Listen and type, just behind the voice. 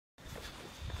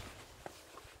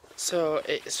So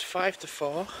it's 5 to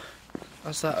 4.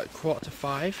 I start at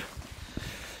 4:45.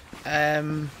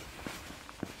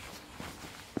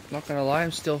 Not gonna lie,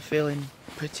 I'm still feeling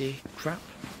pretty crap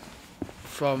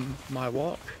from my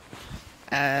walk.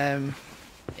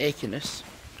 Achiness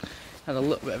and a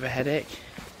little bit of a headache.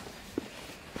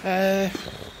 Yeah,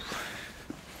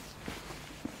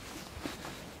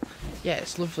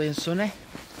 it's lovely and sunny,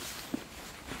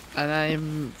 and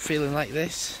I'm feeling like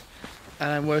this, and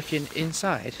I'm working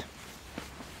inside.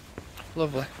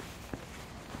 Lovely.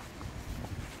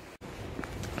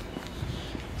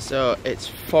 So it's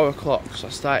 4 o'clock, so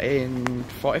I start in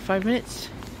 45 minutes,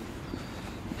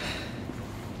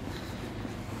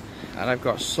 and I've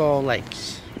got sore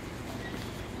legs.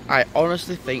 I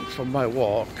honestly think from my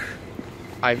walk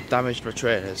I've damaged my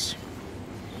trainers.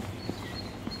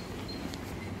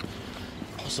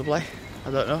 Possibly,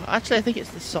 I don't know. Actually, I think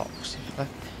it's the socks.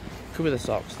 Could be the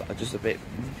socks that are just a bit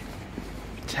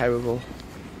terrible.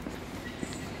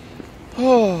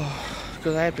 Oh,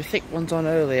 because I had the thick ones on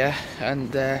earlier,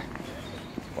 and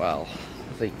well,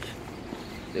 I think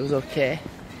it was okay.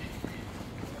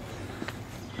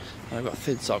 And I've got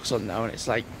thin socks on now, and it's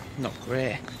like not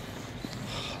great,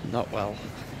 not well.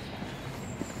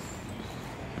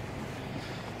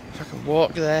 If I can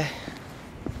walk there,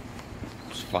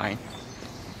 it's fine.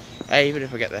 Even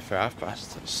if I get there for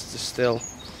past, it's still,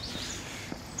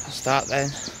 I'll start then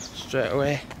straight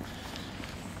away.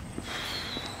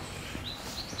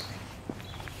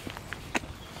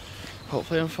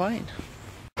 Hopefully I'm fine.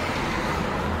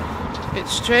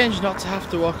 It's strange not to have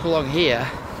to walk along here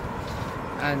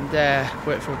and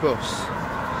wait for a bus,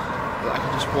 but I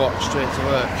can just walk straight to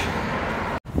work.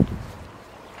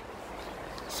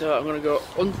 So I'm going to go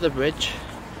under the bridge,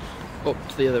 up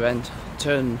to the other end,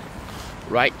 turn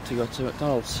right to go to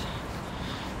McDonald's.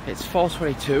 It's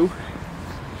 4:22,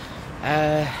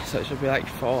 so it should be like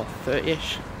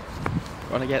 4:30ish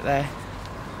when I get there.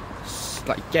 Just,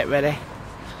 like, get ready,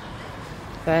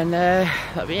 then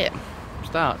that'll be it.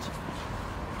 Start.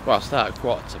 Well, I'll start at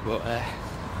 1:15, but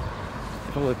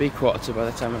it'll probably be 1:15 by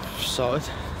the time I've sorted.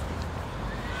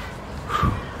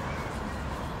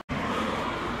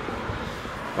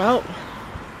 Well,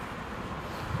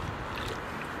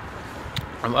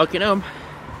 I'm walking home,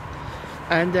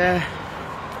 and I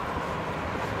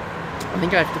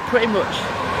think I have to pretty much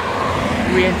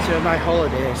re-enter my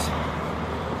holidays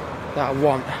that I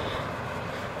want.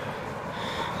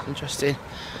 It's interesting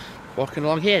walking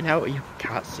along here now. You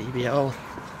can't see me at all.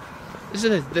 This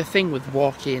is the thing with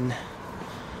walking,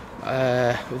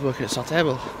 with working at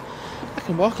Saltable. I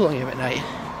can walk along here at night,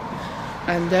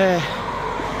 and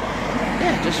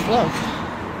yeah, just vlog.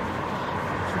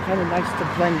 It's kind of nice to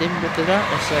blend in with the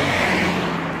darkness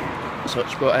and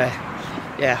such, but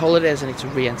yeah, holidays I need to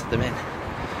re-enter them in,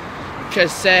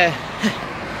 because the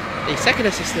second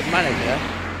assistant manager,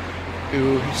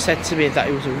 who said to me that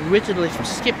he was originally from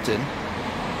Skipton,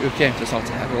 who came to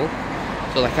Saltable,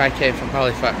 so like I came from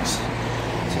Halifax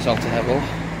to Saltable,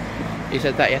 he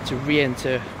said that he had to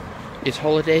re-enter his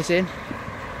holidays in,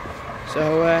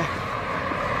 so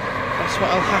that's what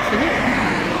I'll have to do.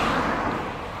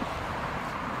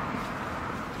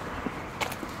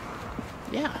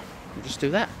 Yeah, I'll just do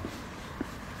that.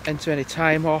 Enter any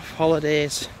time off,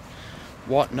 holidays,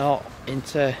 whatnot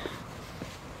into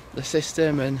the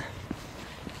system, and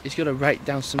he's going to write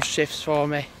down some shifts for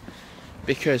me,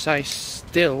 because I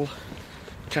still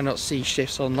cannot see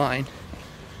shifts online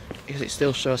because it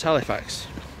still shows Halifax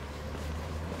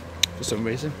for some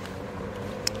reason.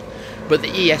 But the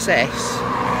ESS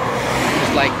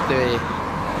is like the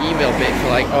email bit for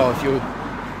like, oh, if you,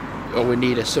 or we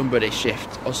need a somebody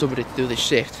shift, or somebody to do this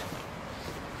shift,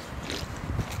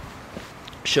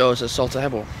 shows as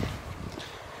Saltable,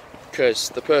 because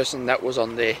the person that was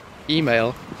on the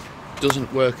email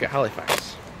doesn't work at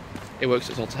Halifax, it works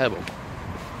at Saltable.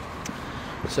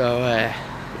 So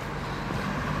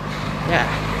yeah,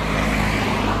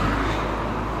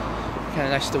 kind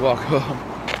of nice to walk home.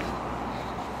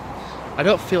 I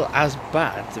don't feel as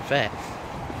bad, to be fair.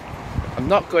 I'm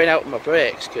not going out on my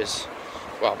breaks because,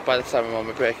 well, by the time I'm on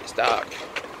my break it's dark.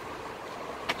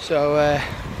 So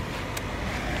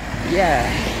yeah,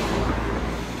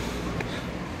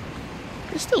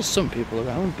 there's still some people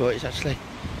around, but it's actually,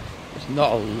 there's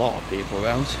not a lot of people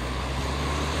around.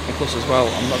 And plus as well,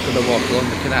 I'm not going to walk along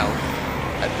the canal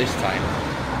at this time.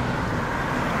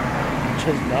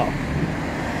 Just not.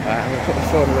 I'm going to put my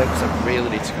phone away because I really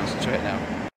need to concentrate now.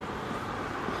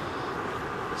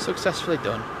 Successfully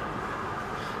done.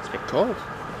 It's a bit cold.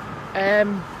 Yeah,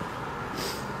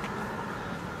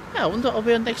 I wonder what I'll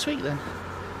be on next week then.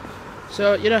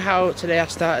 So, you know how today I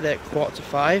started at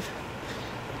 4:45?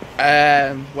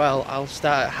 Well, I'll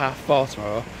start at 4:30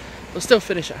 tomorrow. We'll still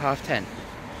finish at 10:30.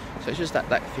 So it's just that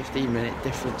 15-minute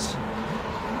difference.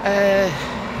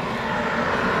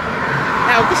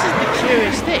 Now this is the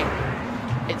curious thing.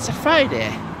 It's a Friday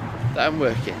that I'm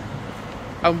working,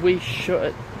 and we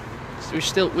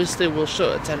still will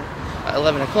shut at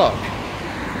 11 o'clock.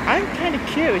 I'm kind of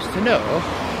curious to know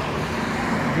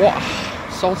what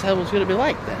Saltell's going to be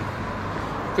like then,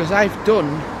 because I've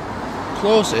done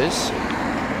closes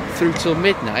through till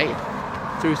midnight,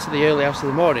 through to the early hours of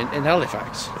the morning in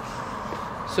Halifax.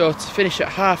 So to finish at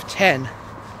 10:30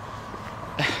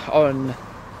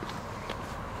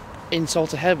 in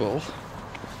Saltell,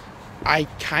 I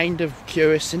kind of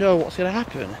curious to know what's going to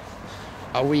happen.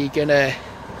 Are we going to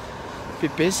be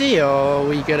busy, or are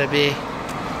we going to be...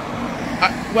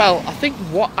 well, I think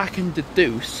what I can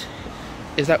deduce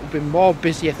is that we'll be more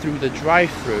busier through the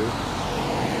drive-through,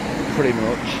 pretty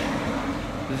much,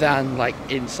 than like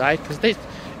inside, because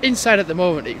inside at the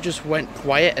moment it just went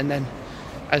quiet, and then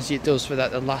as it does for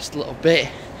the last little bit,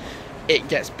 it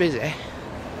gets busy.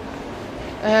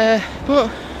 But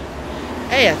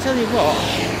hey, I tell you what,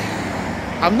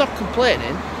 I'm not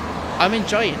complaining. I'm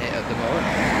enjoying it at the moment,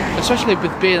 especially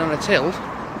with being on a till.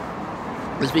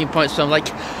 There's been points where I'm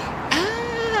like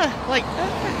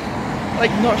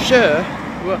not sure,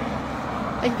 but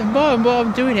like the more and more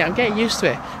I'm doing it, I'm getting used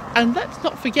to it. And let's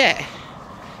not forget,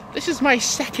 this is my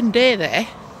second day there.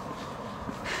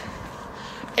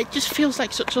 It just feels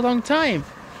like such a long time,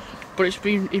 but it's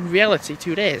been in reality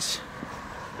 2 days.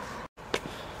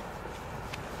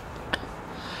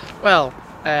 Well,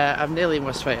 I'm nearly in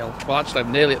Westvale. Well, actually,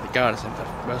 I'm nearly at the garden centre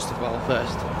most of all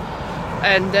first,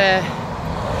 and I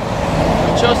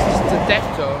chose the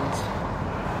Deftones.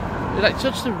 It's like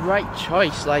such the right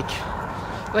choice. Like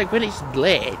when it's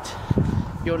late,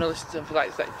 you want to listen to them for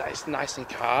like it's nice and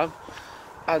calm.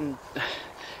 And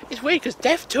it's weird because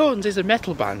Deftones is a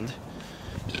metal band,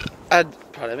 and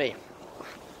pardon me,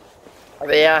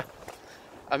 they are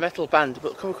a metal band,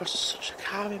 but come across as such a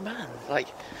calming band. Like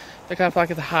they kind of like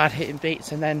the hard hitting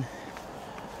beats, and then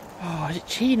is it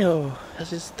Chino?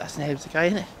 That's the name of the guy,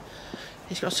 isn't it?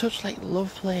 He's got such like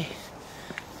lovely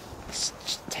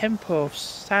tempo of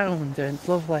sound, and it's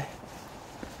lovely.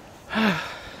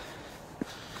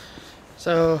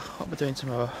 So what am I doing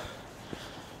tomorrow?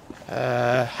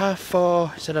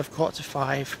 4:30 instead of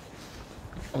 4:45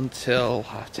 until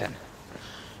 10:30.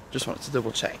 Just wanted to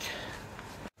double check.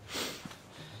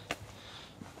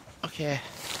 Okay,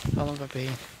 how long have I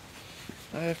been?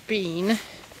 I've been...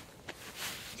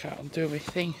 can't undo my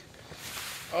thing.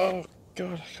 Oh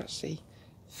god, I can't see.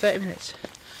 30 minutes.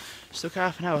 Still got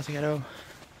half an hour to get home.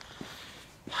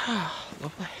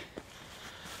 Lovely.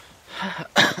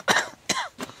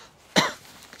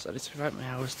 So I need to write my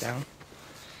hours down.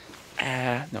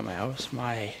 Not my hours,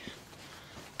 my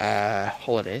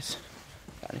holidays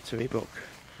that I need to rebook.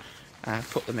 I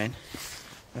put them in,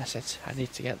 and I said I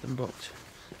need to get them booked.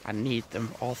 I need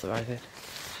them authorised.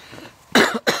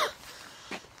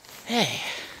 Hey,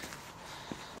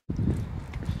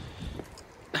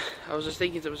 I was just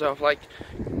thinking to myself, like,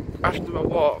 after my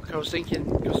walk, I was thinking,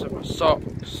 because of my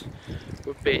socks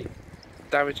would be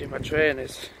damaging my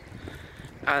trainers,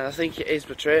 and I think it is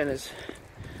my trainers.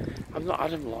 I've not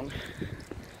had them long,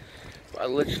 but I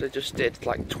literally just did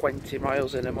like 20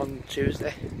 miles in them on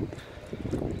Tuesday,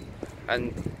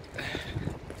 and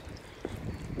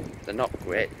they're not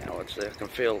great now. Actually, I can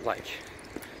feel like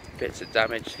bits of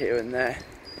damage here and there,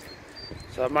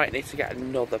 so I might need to get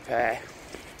another pair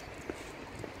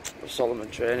of Solomon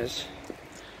trainers,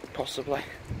 possibly.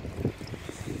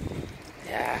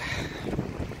 Yeah,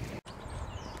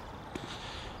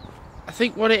 I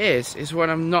think what it is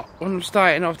when I'm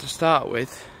starting off to start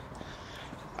with,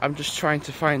 I'm just trying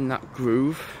to find that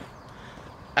groove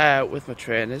with my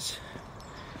trainers,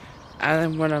 and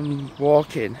then when I'm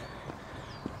walking,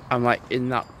 I'm like in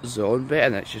that zone bit,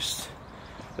 and it just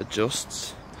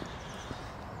adjusts.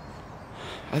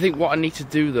 I think what I need to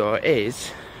do though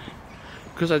is,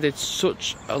 because I did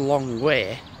such a long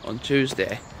way on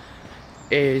Tuesday,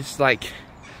 is like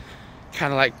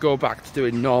kind of like go back to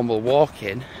doing normal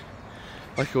walking,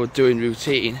 like I was doing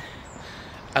routine,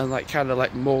 and like kind of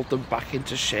like mould them back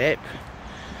into shape,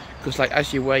 because like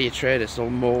as you wear your trainers they'll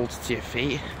mould to your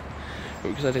feet,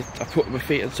 but because I put my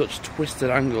feet at such twisted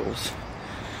angles,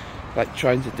 like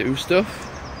trying to do stuff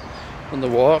on the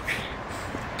walk,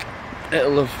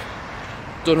 it'll have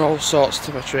done all sorts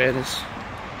to my trainers.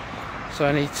 So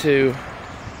I need to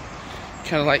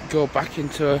kind of like go back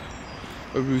into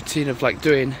a routine of like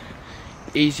doing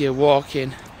easier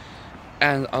walking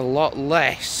and a lot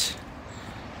less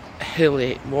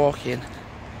hilly walking,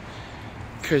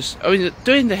 because I mean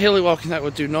doing the hilly walking that I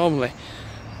would do normally,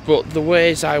 but the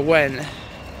ways I went,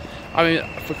 I mean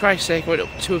for Christ's sake I went up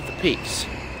 2 of the peaks,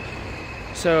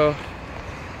 so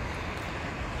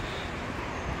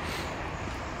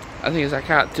I think I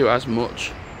can't do as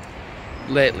much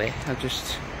lately. I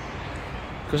just,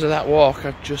 because of that walk,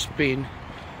 I've just been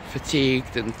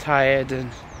fatigued and tired, and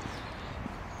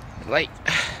like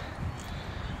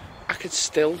I could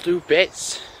still do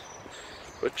bits,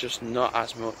 but just not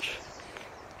as much.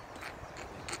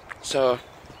 So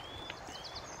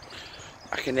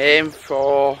I can aim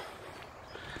for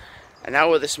an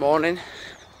hour this morning.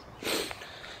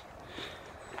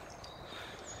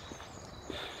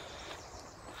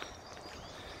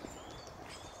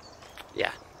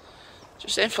 Yeah,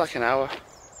 just aim for like an hour.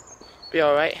 Be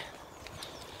alright.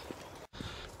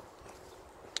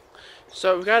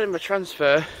 So regarding my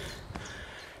transfer,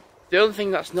 the only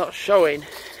thing that's not showing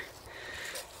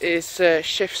is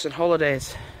shifts and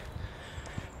holidays,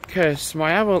 because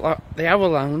my the hour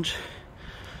lounge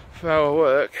for our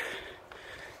work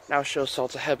now shows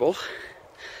Salter Hebble.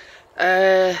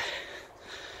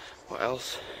 What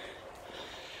else?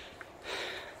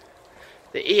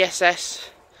 The ESS,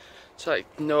 to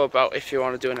like know about if you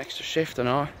want to do an extra shift or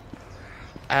not,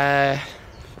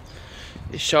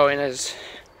 is showing as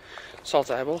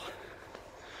Salter Hebble.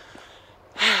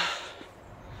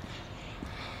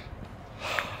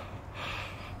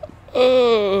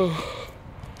 Oh,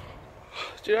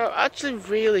 do you know, I'm actually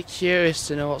really curious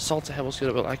to know what Salter Hebble's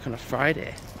going to look like on a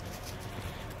Friday.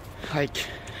 Like,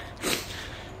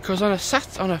 because on a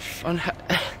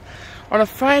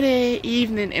Friday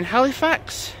evening in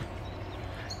Halifax,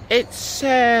 it's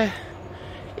you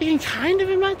can kind of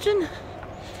imagine.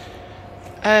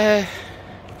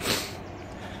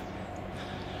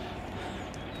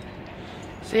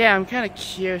 So yeah, I'm kind of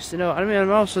curious to know. I mean, I'm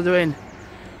also doing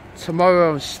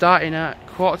tomorrow, starting at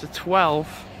 11:45.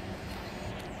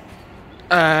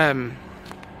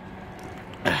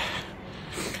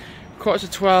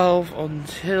 11:45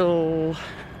 until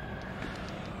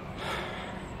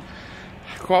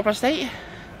 8:15.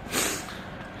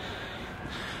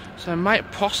 So I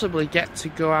might possibly get to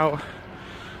go out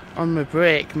on my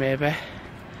break, maybe.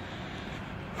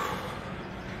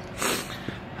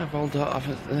 I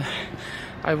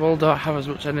will not have as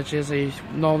much energy as I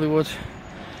normally would.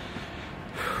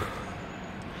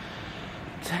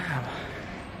 Damn.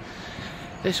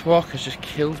 This walk has just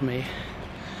killed me,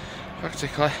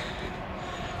 practically.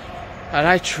 And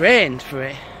I trained for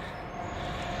it.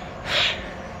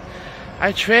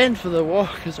 I trained for the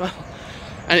walk as well.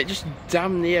 And it just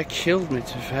damn near killed me,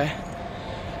 to be fair.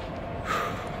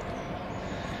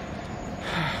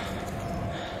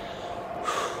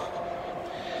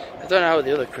 I don't know how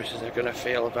the other Chris's are going to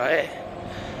feel about it,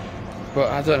 but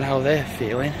I don't know how they're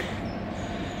feeling,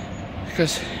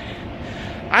 because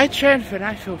I trained for it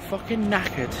and I feel fucking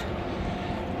knackered,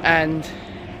 and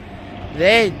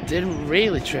they didn't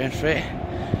really train for it,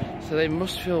 so they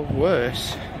must feel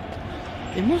worse.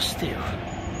 They must do.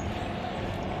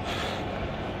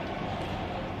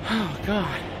 Oh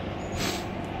god.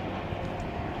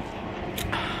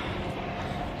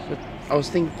 So I was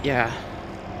thinking, yeah,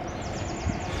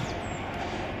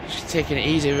 just taking it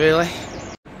easy really.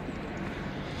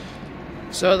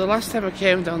 So the last time I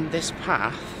came down this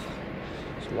path,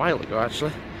 it was a while ago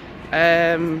actually,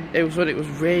 it was when it was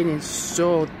raining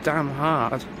so damn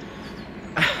hard,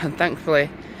 and thankfully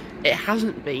it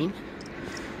hasn't been.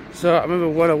 So I remember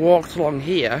when I walked along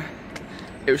here,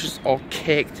 it was just all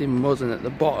caked in mud, and at the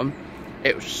bottom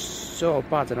it was so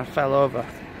bad, and I fell over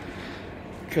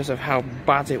because of how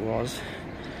bad it was.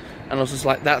 And I was just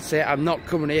like, that's it, I'm not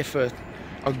coming here for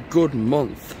a good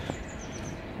month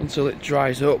until it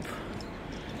dries up,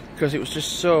 because it was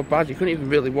just so bad. You couldn't even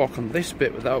really walk on this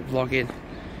bit without vlogging.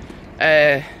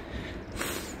 I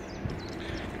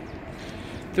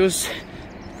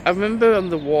remember on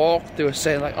the walk they were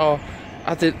saying like, oh,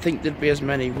 I didn't think there'd be as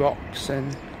many rocks,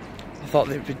 and I thought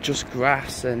there'd be just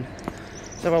grass, and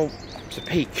so, well, it's a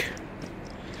peak.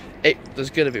 There's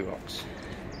gonna be rocks.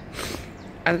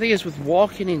 And the thing is, with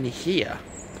walking in here,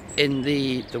 in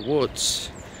the woods,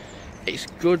 it's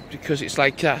good because it's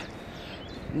like that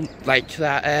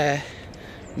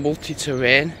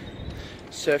multi-terrain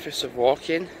surface of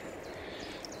walking.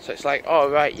 So it's like, oh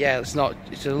right, yeah, it's a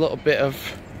little bit of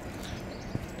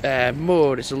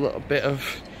mud, it's a little bit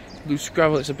of loose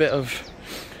gravel, it's a bit of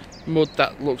mud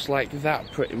that looks like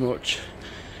that pretty much,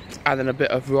 and then a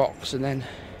bit of rocks, and then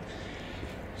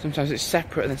sometimes it's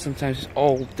separate, and then sometimes it's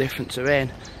all different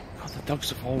terrain. God, the dogs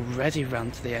have already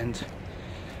ran to the end.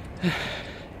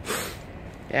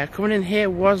 Yeah, coming in here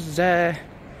was a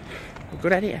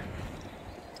good idea.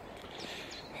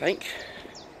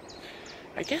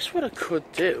 I guess what I could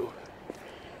do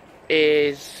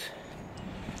is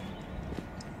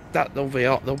that they'll be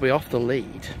off the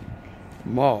lead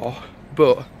more,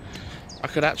 but I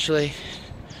could actually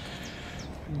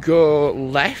go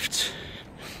left,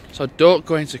 so don't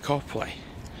go into Copley,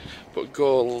 but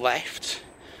go left,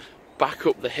 back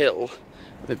up the hill,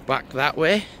 then back that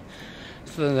way,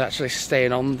 so then they're actually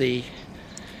staying on the,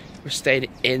 we're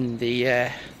staying in the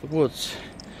woods.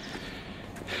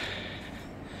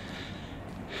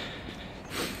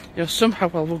 You know, somehow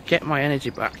I will get my energy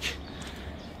back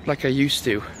like I used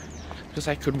to, because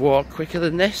I could walk quicker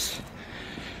than this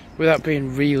without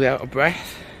being really out of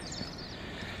breath.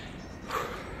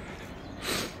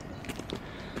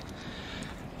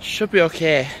 Should be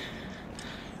okay.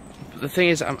 But the thing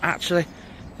is, actually,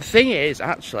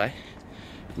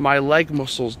 my leg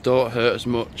muscles don't hurt as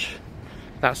much.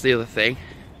 That's the other thing.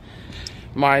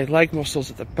 My leg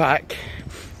muscles at the back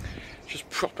just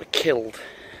proper killed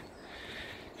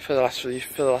for the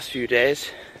last few days.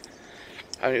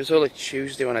 I mean, it was only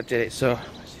Tuesday when I did it, so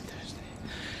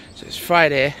it's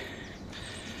Friday.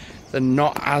 They're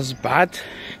not as bad.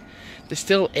 They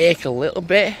still ache a little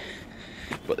bit,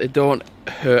 but they don't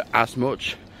hurt as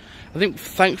much. I think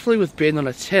thankfully with being on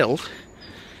a tilt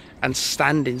and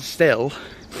standing still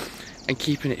and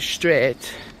keeping it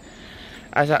straight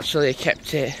has actually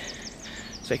kept it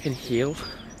so it can heal.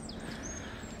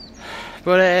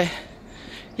 But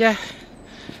yeah,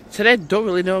 today I don't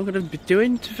really know what I'm going to be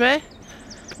doing today.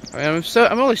 I mean,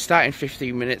 I'm only starting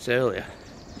 15 minutes earlier.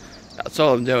 That's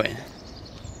all I'm doing.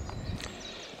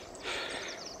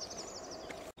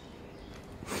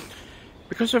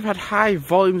 Because we've had high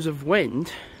volumes of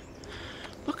wind,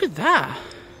 look at that.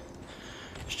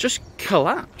 It's just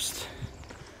collapsed.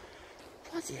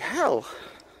 Bloody hell.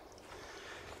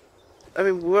 I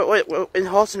mean, we're in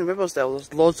Horton and Riverside,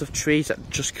 there's loads of trees that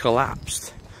just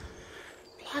collapsed.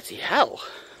 Bloody hell.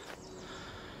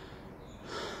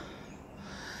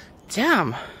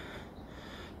 Damn.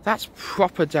 That's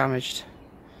proper damaged.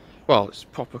 Well, it's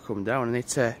proper come down. I need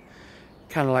to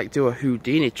kind of like do a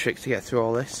Houdini trick to get through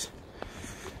all this.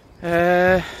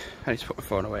 I need to put my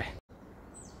phone away.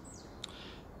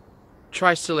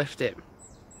 Tries to lift it.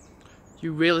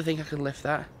 You really think I can lift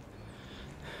that?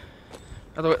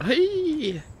 Otherwise,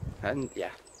 hey! And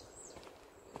yeah.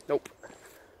 Nope.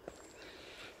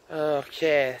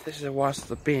 Okay, this is a while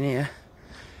since I've been here.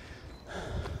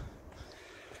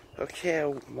 Okay,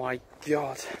 oh my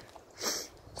god.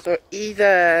 So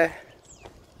either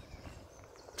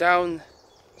down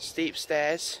steep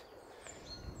stairs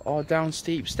or down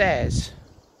steep stairs.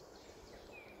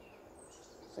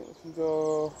 I think we can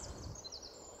go.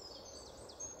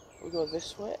 We'll go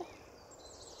this way.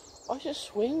 I should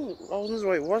swing. I wasn't the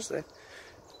way it was then.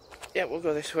 Yeah, we'll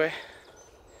go this way.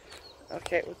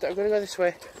 Okay, I'm gonna go this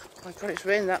way. Oh my god, it's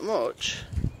raining that much.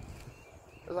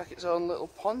 There's like its own little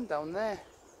pond down there.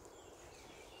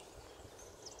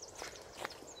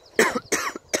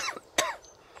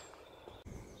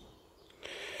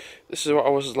 This is what I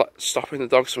was like, stopping the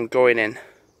dogs from going in.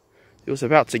 He was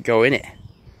about to go in it.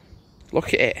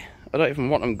 Look at it. I don't even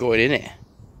want them going in it.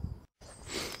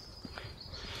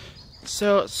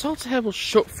 So, Salter Head was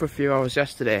shut for a few hours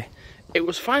yesterday. It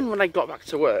was fine when I got back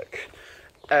to work.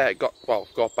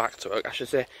 Got back to work, I should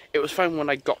say. It was fine when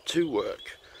I got to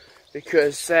work.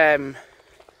 Because,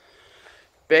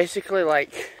 basically,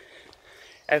 like,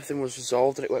 everything was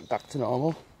resolved and it went back to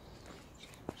normal.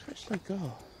 Where should I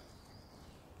go?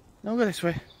 No, I'll go this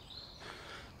way.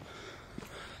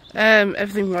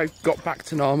 Everything like got back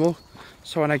to normal.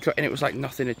 So when I got in, it was like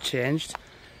nothing had changed.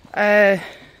 But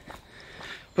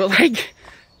like,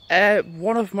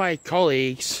 one of my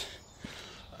colleagues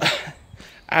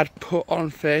had put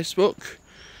on Facebook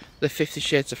the 50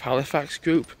 Shades of Halifax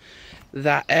group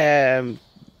that it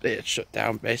had shut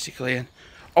down basically. And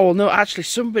oh no, actually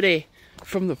somebody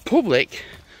from the public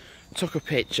took a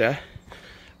picture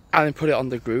and then put it on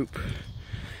the group.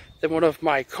 Then one of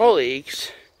my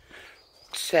colleagues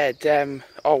said,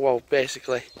 oh well,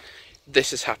 basically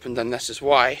this has happened and this is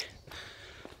why.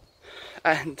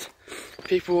 And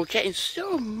people were getting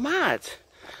so mad,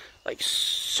 like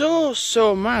so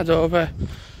mad over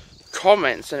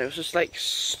comments, and it was just like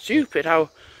stupid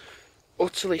how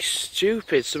utterly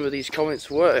stupid some of these comments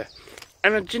were.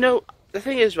 And do you know, the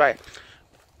thing is, right,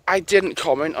 I didn't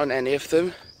comment on any of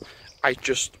them, I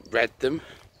just read them.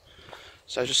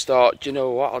 So I just thought, do you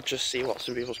know what, I'll just see what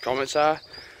some people's comments are.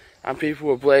 And people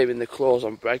were blaming the close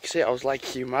on Brexit. I was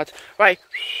like, you mad? Right.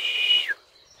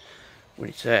 I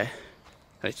need to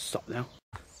stop now.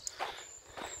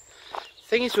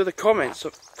 Thing is with the comments,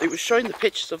 so it was showing the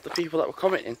pictures of the people that were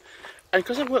commenting. And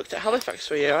because I worked at Halifax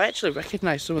for a year, I actually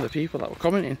recognised some of the people that were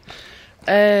commenting.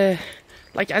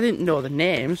 Like, I didn't know the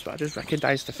names, but I just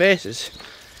recognised the faces.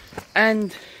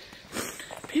 And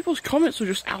people's comments were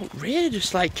just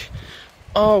outrageous, like,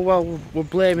 oh, well, we're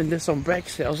blaming this on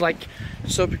Brexit. I was like,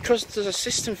 so because there's a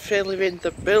system failure in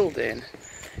the building,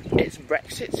 it's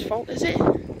Brexit's fault, is it?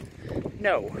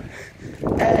 No.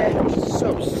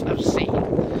 So, I've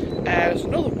seen. There's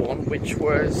another one, which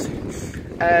was,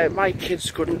 my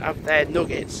kids couldn't have their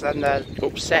nuggets, and they're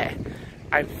upset.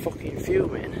 I'm fucking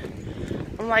fuming.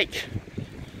 I'm like,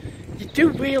 you do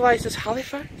realise there's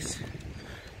Halifax?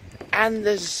 And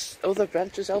there's other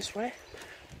branches elsewhere?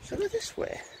 So go this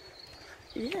way.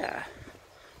 Yeah,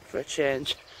 for a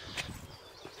change.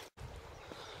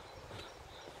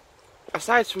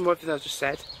 Aside from what I just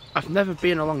said, I've never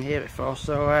been along here before,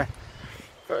 so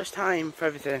first time for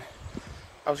everything.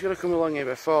 I was going to come along here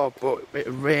before, but it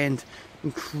rained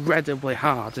incredibly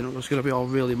hard and it was going to be all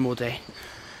really muddy.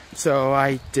 So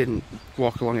I didn't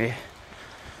walk along here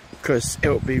because it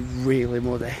would be really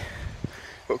muddy.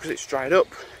 But because it's dried up,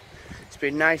 it's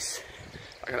been nice.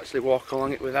 I can actually walk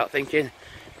along it without thinking,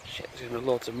 shit, there's going to be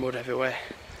loads of mud everywhere.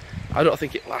 I don't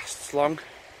think it lasts long,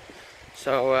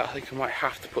 so I think I might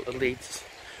have to put the leads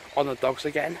on the dogs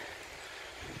again.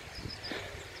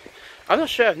 I'm not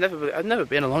sure, I've never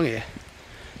been along here,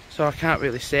 so I can't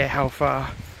really say how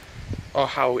far or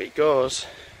how it goes.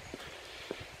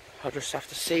 I'll just have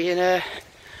to see in a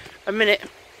minute.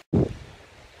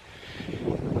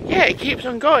 Yeah, it keeps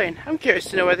on going. I'm curious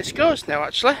to know where this goes now,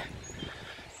 actually.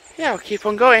 Yeah, I'll keep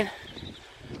on going.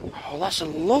 Oh, that's a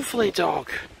lovely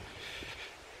dog.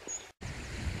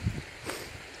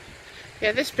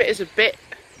 Yeah, this bit is a bit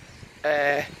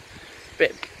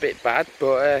bad,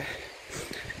 but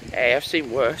hey, I've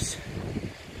seen worse.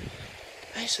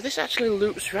 Hey, so this actually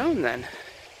loops round then.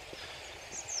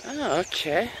 Oh,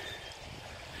 okay.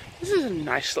 This is a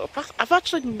nice little path. I've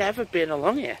actually never been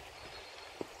along here.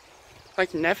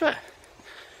 Like, never.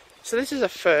 So this is a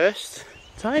first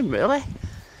time, really.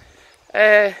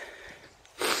 Yeah,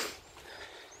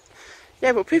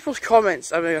 but people's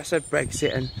comments, I mean, I said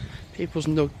Brexit and people's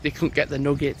they couldn't get the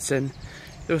nuggets and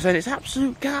they were saying it's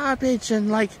absolute garbage,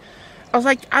 and like, I was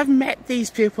like, I've met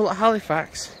these people at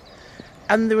Halifax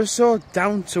and they were so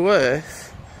down to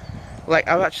earth. Like,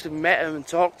 I've actually met them and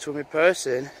talked to them in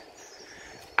person,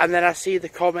 and then I see the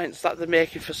comments that they're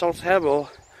making for Saltable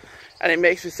and it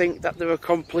makes me think that they're a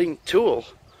complete tool.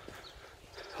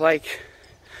 Like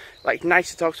nice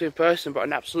to talk to in person, but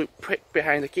an absolute prick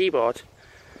behind the keyboard.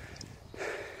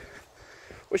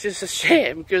 Which is a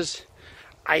shame, because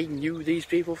I knew these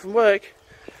people from work.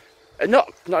 And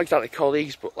not exactly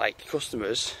colleagues, but like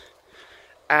customers.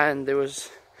 And there was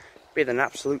being an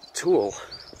absolute tool.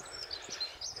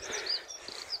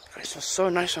 It smells so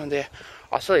nice around here.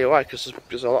 I'll tell you why, because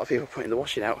there's a lot of people putting the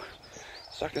washing out.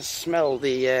 So I can smell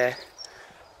the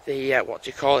what do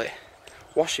you call it?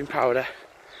 Washing powder.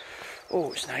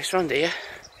 Oh, it's nice around here.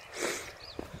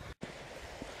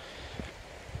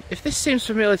 If this seems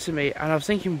familiar to me, and I was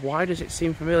thinking, why does it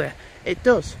seem familiar? It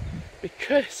does,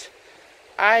 because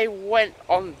I went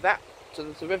on that, so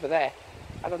there's a river there,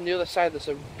 and on the other side there's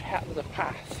a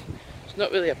path. It's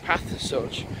not really a path as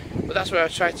such, but that's where I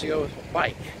tried to go with my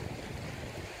bike,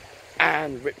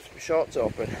 and ripped my shorts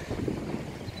open.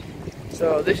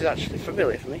 So this is actually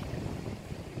familiar for me.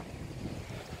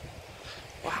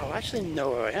 Wow, I actually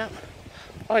know where I am.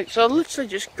 Like, so I've literally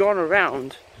just gone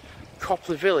around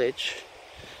Copley Village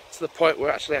to the point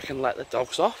where actually I can let the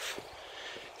dogs off.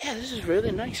 Yeah, this is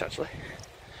really nice actually.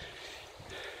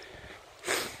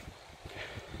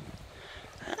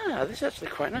 Ah, this is actually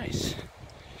quite nice.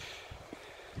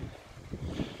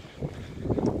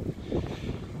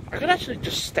 I could actually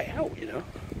just stay out, you know.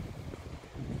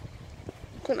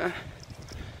 Couldn't I?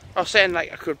 I was saying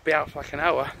like I could be out for like an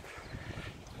hour.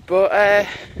 But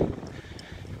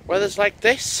weather's like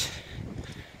this,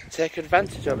 take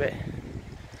advantage of it.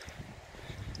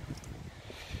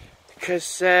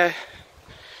 Because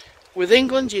with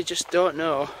England you just don't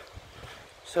know.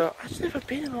 So I've never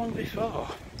been along before.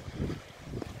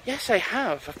 Yes, I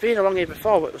have. I've been along here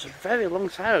before, but it was a very long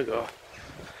time ago.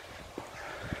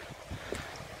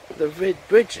 The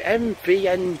bridge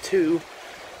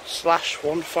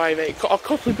MVN2/158. Oh,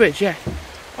 Copley Bridge, yeah.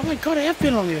 Oh my god, I have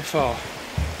been along here before.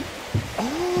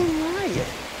 Oh right.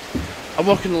 I'm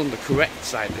walking along the correct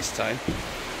side this time.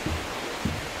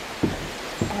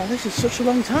 Oh, this is such a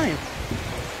long time.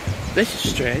 This is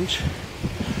strange.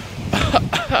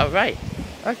 Right.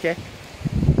 Okay.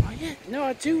 Oh yeah, no,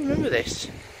 I do remember this.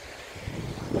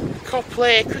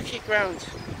 Copley cricket ground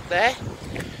there.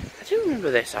 I do remember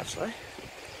this actually.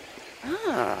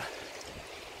 Ah.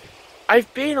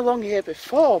 I've been along here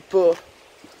before, but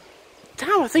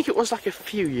damn, I think it was like a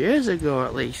few years ago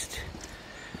at least.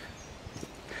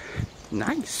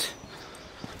 Nice.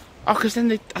 Oh, because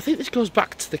then I think this goes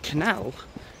back to the canal.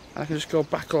 I can just go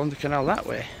back along the canal that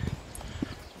way.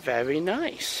 Very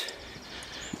nice.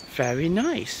 Very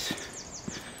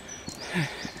nice.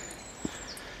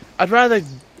 I'd rather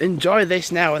enjoy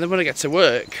this now, and then when I get to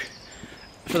work,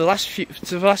 for the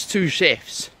last two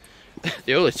shifts,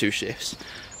 the only two shifts,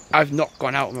 I've not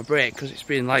gone out on my break because it's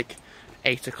been like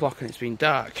 8 o'clock and it's been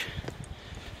dark.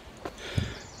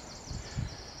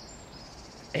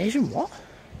 Asian what?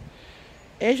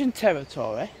 Asian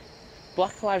territory.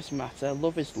 Black Lives Matter.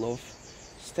 Love is love.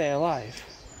 Stay alive.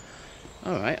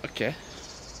 Alright, okay.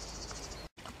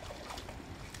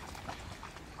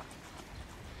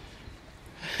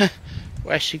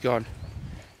 Where's she gone?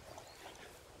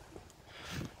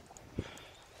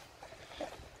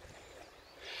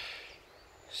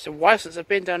 It's a while since I've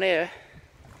been down here.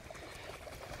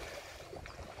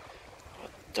 Oh,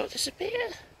 don't disappear.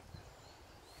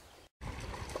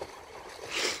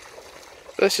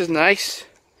 This is nice.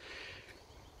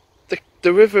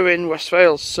 The river in West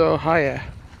Wales is so higher,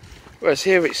 whereas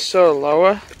here it's so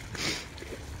lower.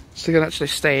 So you can actually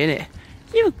stay in it.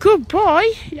 You're a good boy.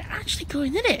 You're actually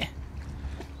going in it.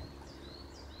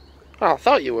 Well, I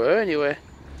thought you were anyway.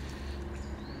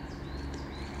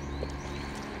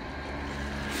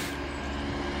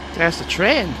 There's the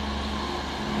train.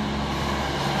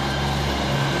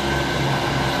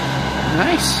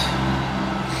 Nice.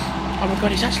 Oh my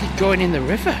god, he's actually going in the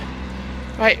river.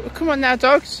 Right, well, come on now,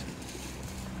 dogs.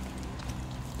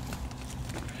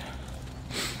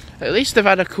 At least they've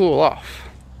had a cool off.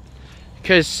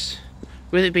 Because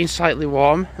with it being slightly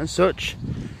warm and such,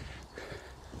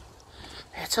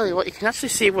 I tell you what, you can actually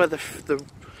see where the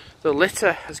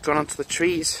litter has gone onto the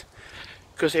trees.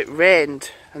 Because it rained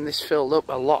and this filled up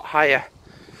a lot higher.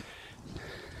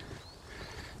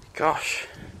 Gosh.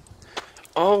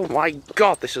 Oh my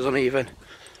god, this is uneven.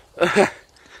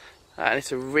 I need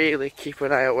to really keep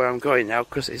an eye out where I'm going now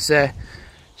because it's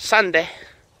sandy.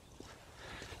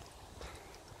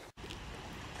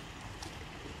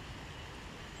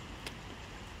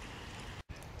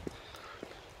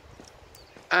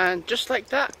 And just like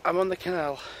that, I'm on the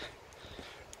canal.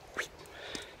 I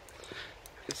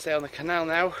can stay on the canal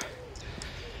now.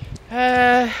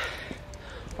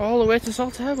 All the way to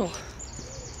Saltable.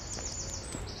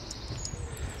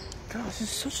 God, this is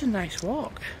such a nice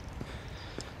walk.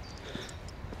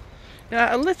 You know,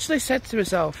 I literally said to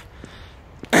myself,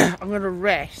 I'm going to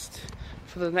rest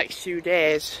for the next few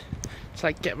days to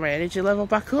like get my energy level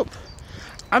back up.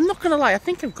 I'm not going to lie, I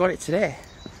think I've got it today.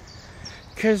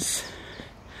 Because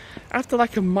after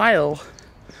like a mile,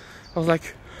 I was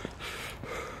like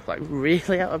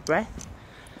really out of breath.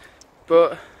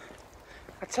 But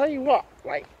I tell you what,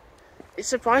 like, it's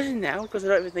surprising now because I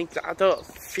don't even think that I don't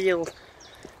feel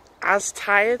as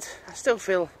tired. I still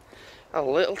feel a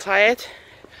little tired,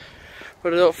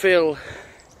 but I don't feel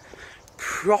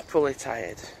properly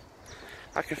tired.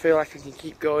 I can feel like I can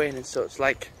keep going and such.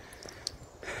 Like,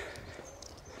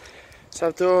 so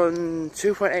I've done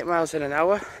 2.8 miles in an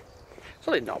hour. It's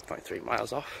only 0.3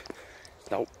 miles off.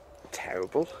 It's not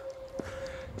terrible.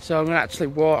 So I'm going to actually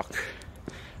walk,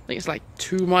 I think it's like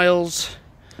 2 miles.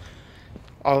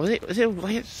 Oh, it's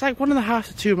like 1.5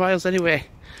 to 2 miles anyway.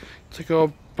 To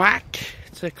go back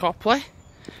to Copley,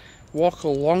 walk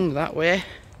along that way,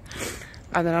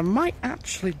 and then I might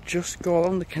actually just go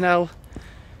along the canal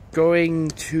going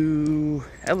to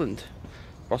Elland,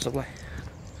 possibly,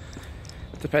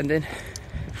 depending.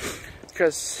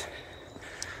 Because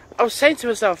I was saying to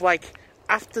myself, like,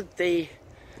 after the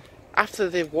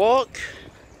walk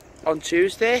on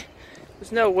Tuesday,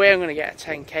 there's no way I'm going to get a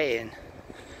 10k in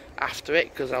after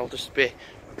it, because I'll just be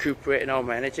recuperating all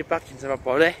my energy back into my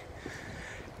body.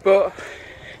 But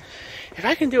if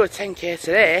I can do a 10k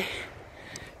today,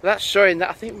 that's showing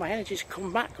that I think my energy's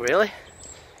come back, really.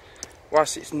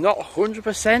 Whilst it's not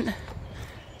 100%,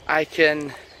 I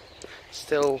can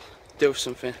still do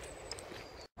something.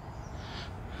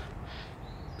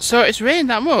 So it's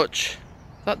rained that much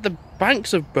that the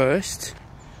banks have burst.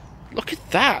 Look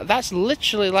at that. That's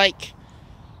literally like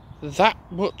that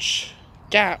much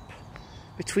gap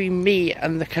between me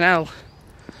and the canal.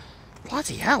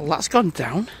 Bloody hell, that's gone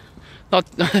down. Not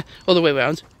other way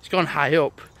around. It's gone high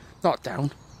up, not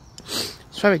down.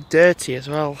 It's very dirty as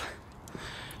well.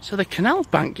 So the canal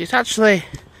bank is actually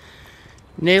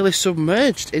nearly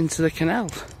submerged into the canal.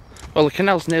 Well, the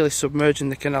canal's nearly submerged in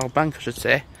the canal bank, I should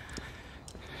say.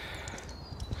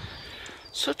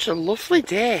 Such a lovely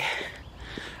day.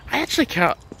 I actually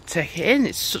can't take it in.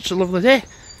 It's such a lovely day.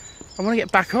 And when I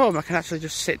get back home, I can actually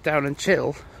just sit down and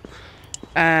chill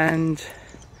and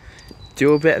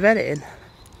do a bit of editing.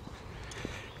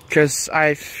 Because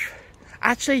I've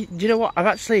actually, do you know what? I've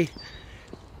actually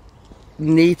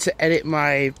need to edit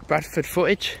my Bradford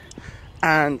footage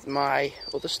and my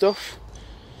other stuff.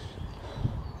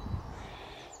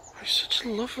 It's such a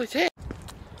lovely day.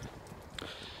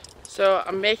 So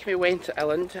I'm making my way into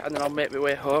Elland and then I'll make my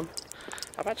way home.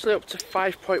 I'm actually up to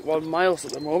 5.1 miles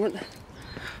at the moment.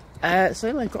 So I've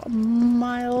only got a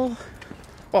mile,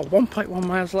 well 1.1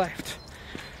 miles left.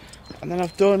 And then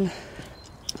I've done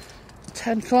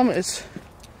 10 kilometres.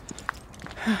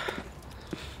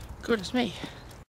 Goodness me.